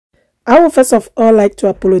I would first of all like to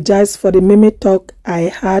apologize for the meme talk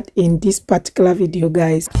I had in this particular video,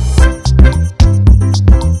 guys.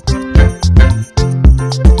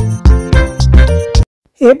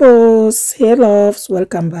 Hey boss, hey loves,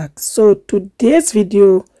 welcome back. So today's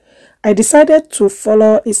video, I decided to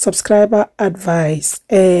follow a subscriber advice,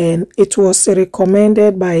 and it was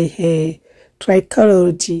recommended by a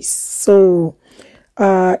trichologist. So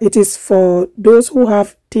it is for those who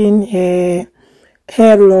have thin hair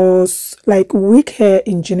loss, like weak hair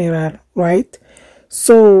in general, right?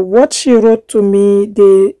 So what she wrote to me,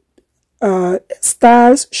 the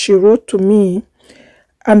styles she wrote to me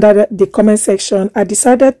under the comment section, I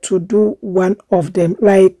decided to do one of them.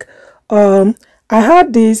 Like I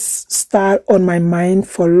had this style on my mind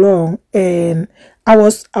for long, and I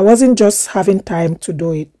wasn't just having time to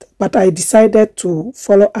do it, but I decided to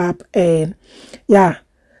follow up and yeah,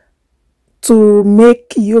 to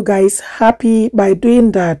make you guys happy by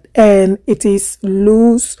doing that. And it is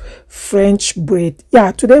loose French braid.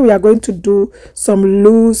 Yeah, today we are going to do some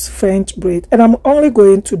loose French braid, and I'm only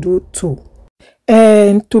going to do 2.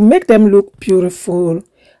 And to make them look beautiful,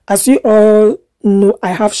 as you all know,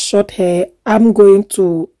 I have short hair. I'm going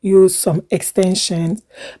to use some extensions,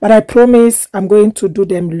 but I promise I'm going to do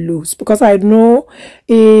them loose, because I know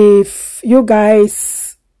if you guys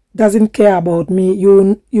doesn't care about me,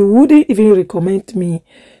 you wouldn't even recommend me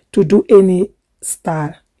to do any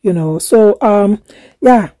style, you know. So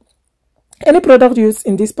yeah, any product used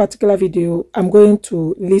in this particular video, I'm going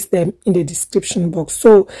to list them in the description box.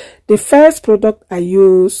 So the first product I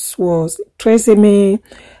used was Treseme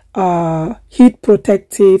heat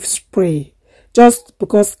protective spray, just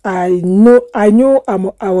because I knew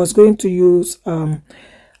I was going to use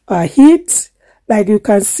heat. Like you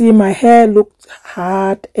can see, my hair looked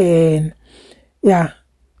hard and yeah,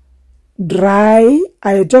 dry.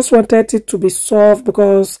 I just wanted it to be soft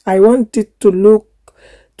because I want it to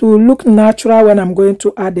look natural when I'm going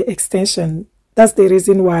to add the extension. That's the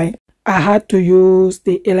reason why I had to use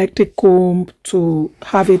the electric comb to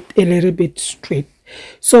have it a little bit straight.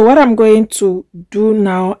 So what I'm going to do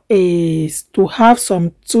now is to have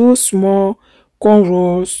some 2 small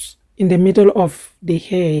cornrows in the middle of the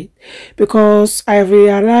head, because I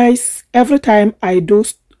realize every time I do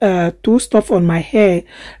 2 stuff on my hair,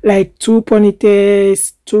 like 2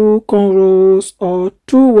 ponytails, 2 cornrows, or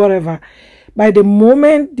 2 whatever, by the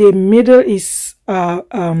moment the middle is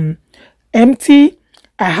empty,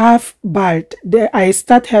 I have bald. I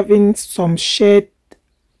start having some shade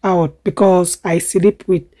out because I sleep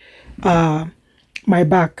with my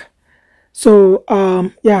back. So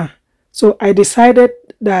yeah, so I decided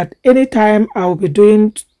that anytime I'll be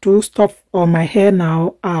doing 2 stuff on my hair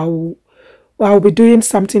now, I'll be doing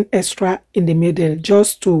something extra in the middle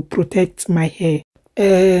just to protect my hair.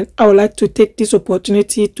 And I would like to take this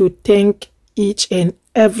opportunity to thank each and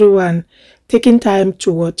everyone taking time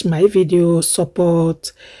to watch my video,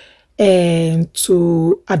 support, and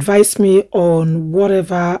to advise me on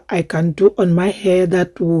whatever I can do on my hair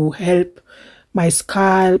that will help my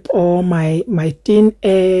scalp or my thin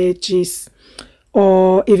edges,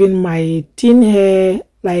 or even my thin hair,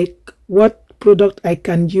 like what product I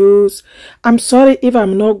can use. I'm sorry if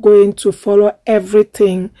I'm not going to follow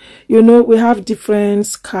everything. You know, we have different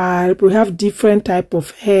scalp, we have different type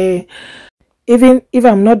of hair. Even if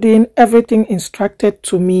I'm not doing everything instructed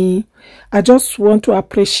to me, I just want to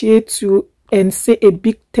appreciate you and say a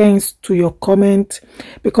big thanks to your comment,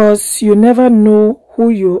 because you never know who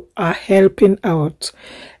you are helping out.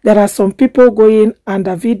 There are some people going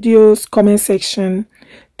under videos comment section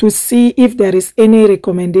to see if there is any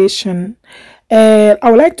recommendation, and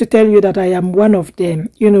I would like to tell you that I am one of them.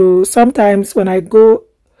 You know, sometimes when I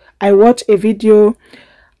watch a video,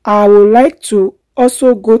 I would like to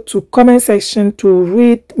also go to comment section to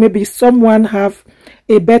read, maybe someone have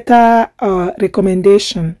a better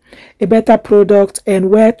recommendation, a better product, and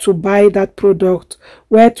where to buy that product,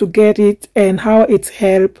 where to get it, and how it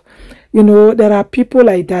help. You know, there are people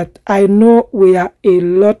like that. I know we are a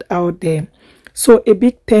lot out there. So a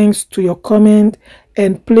big thanks to your comment,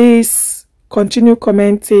 and please continue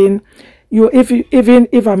commenting. Even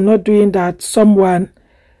if I'm not doing that, someone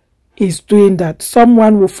is doing that.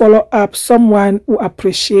 Someone will follow up, someone will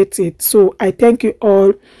appreciate it. So I thank you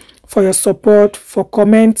all for your support, for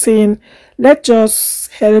commenting. Let's just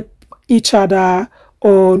help each other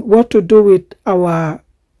on what to do with our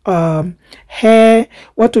hair,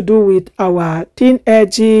 what to do with our thin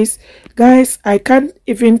edges. Guys, I can't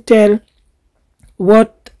even tell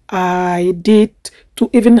what I did to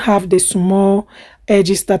even have the small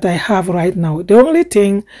edges that I have right now. The only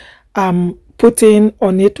thing I'm putting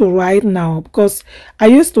on it right now, because I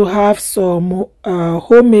used to have some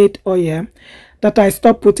homemade oil that I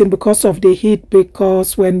stopped putting because of the heat,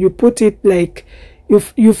 because when you put it, like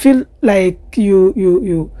you feel like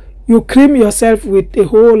you cream yourself with a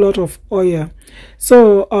whole lot of oil.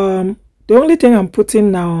 So the only thing I'm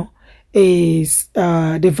putting now is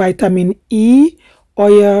the vitamin E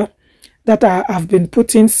oil that I've been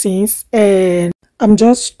putting since, and I'm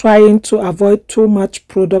just trying to avoid too much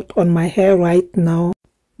product on my hair right now.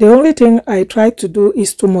 The only thing I try to do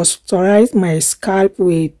is to moisturize my scalp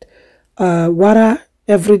with water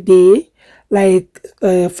every day. Like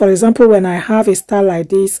for example, when I have a style like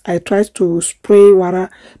this, I try to spray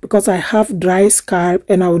water because I have dry scalp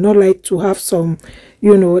and I would not like to have some,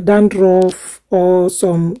 you know, dandruff or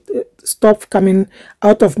some stuff coming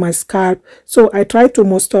out of my scalp. So I try to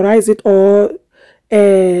moisturize it, or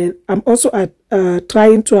I'm also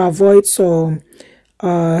trying to avoid some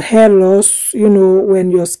hair loss, you know,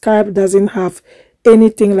 when your scalp doesn't have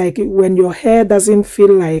anything, like when your hair doesn't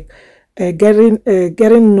feel like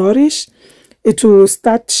getting nourished, it will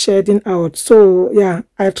start shedding out. So yeah,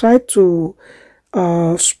 I try to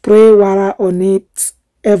spray water on it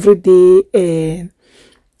every day. And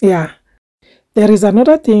yeah, there is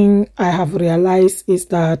another thing I have realized, is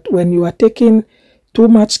that when you are taking too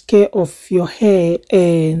much care of your hair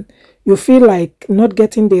and you feel like not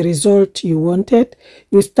getting the result you wanted,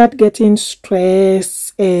 you start getting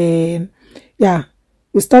stress, and yeah,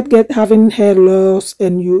 you start having hair loss,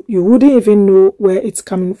 and you wouldn't even know where it's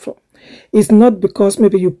coming from. It's not because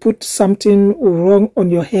maybe you put something wrong on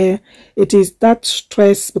your hair. It is that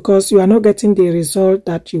stress because you are not getting the result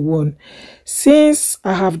that you want. Since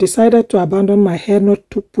I have decided to abandon my hair, not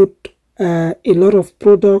to put a lot of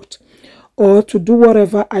product or to do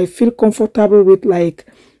whatever I feel comfortable with, like,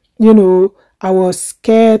 you know, I was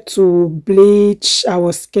scared to bleach, I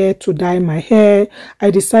was scared to dye my hair. I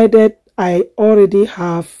decided I already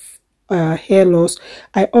have hair loss.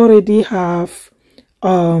 I already have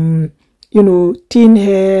you know, thin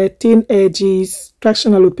hair, thin edges,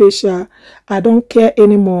 traction alopecia. I don't care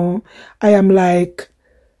anymore. I am like,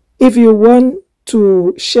 if you want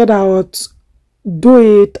to shed out,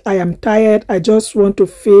 do it. I am tired. I just want to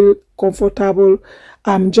feel comfortable.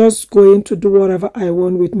 I'm just going to do whatever I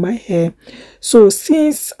want with my hair. So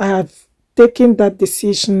since I have taken that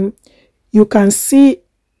decision, you can see,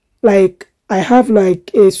 like, I have like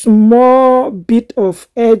a small bit of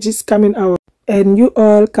edges coming out, and you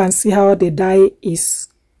all can see how the dye is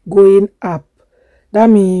going up. That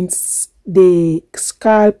means the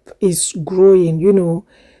scalp is growing, you know,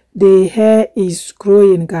 the hair is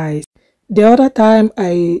growing, guys. The other time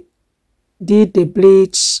I did the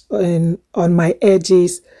bleach on my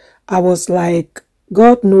edges, I was like,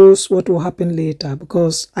 God knows what will happen later,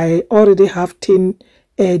 because I already have thin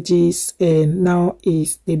edges and now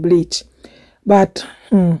is the bleach. But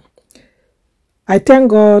I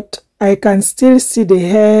thank God I can still see the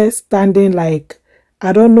hair standing, like,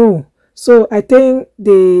 I don't know. So I think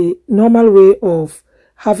the normal way of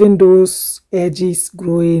having those edges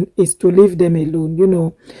growing is to leave them alone, you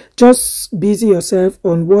know. Just busy yourself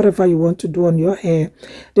on whatever you want to do on your hair.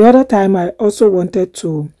 The other time I also wanted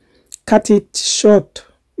to cut it short,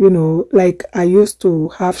 you know, like I used to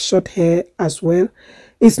have short hair as well.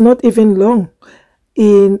 It's not even long.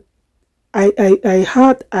 I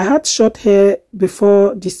had short hair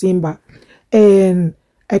before December, and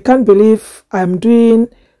I can't believe I'm doing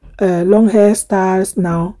long hairstyles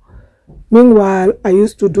now. Meanwhile, I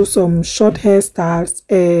used to do some short hairstyles,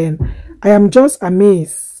 and I am just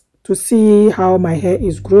amazed to see how my hair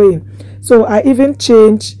is growing. So I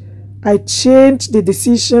changed the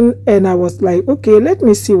decision, and I was like, okay, let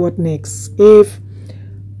me see what next. If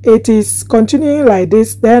it is continuing like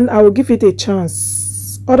this, then I will give it a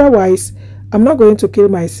chance. Otherwise, I'm not going to kill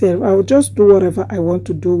myself. I will just do whatever I want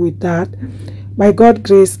to do with that. By God's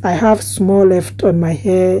grace, I have small left on my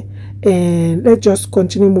hair, and let's just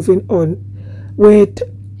continue moving on with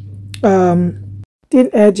thin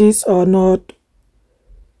edges or not,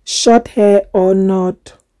 short hair or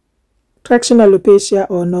not, traction alopecia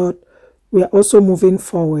or not. We are also moving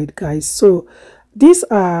forward, guys. So this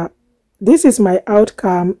is my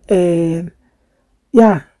outcome, and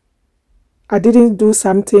yeah, I didn't do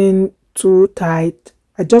something too tight.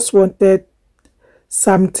 I just wanted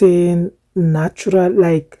something natural,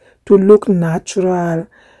 like to look natural.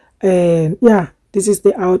 And yeah, this is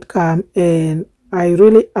the outcome, and I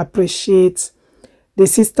really appreciate the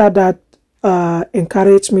sister that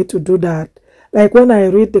encouraged me to do that. Like when I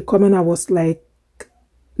read the comment, I was like,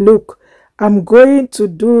 look, I'm going to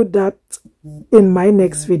do that in my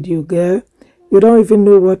next video, girl. You don't even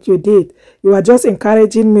know what you did. You are just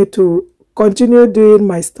encouraging me to continue doing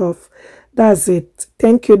my stuff. That's it.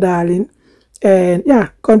 Thank you, darling. And yeah,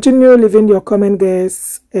 continue leaving your comment,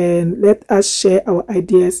 guys, and let us share our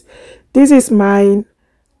ideas. This is mine,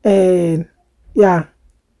 and yeah,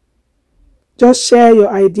 just share your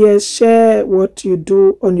ideas, share what you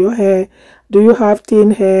do on your hair. Do you have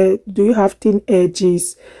thin hair? Do you have thin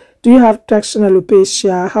edges? Do you have traction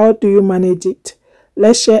alopecia? How do you manage it?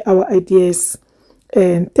 Let's share our ideas.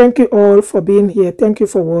 And thank you all for being here. Thank you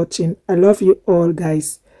for watching. I love you all,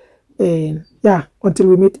 guys. And yeah, until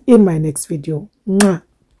we meet in my next video. Mwah.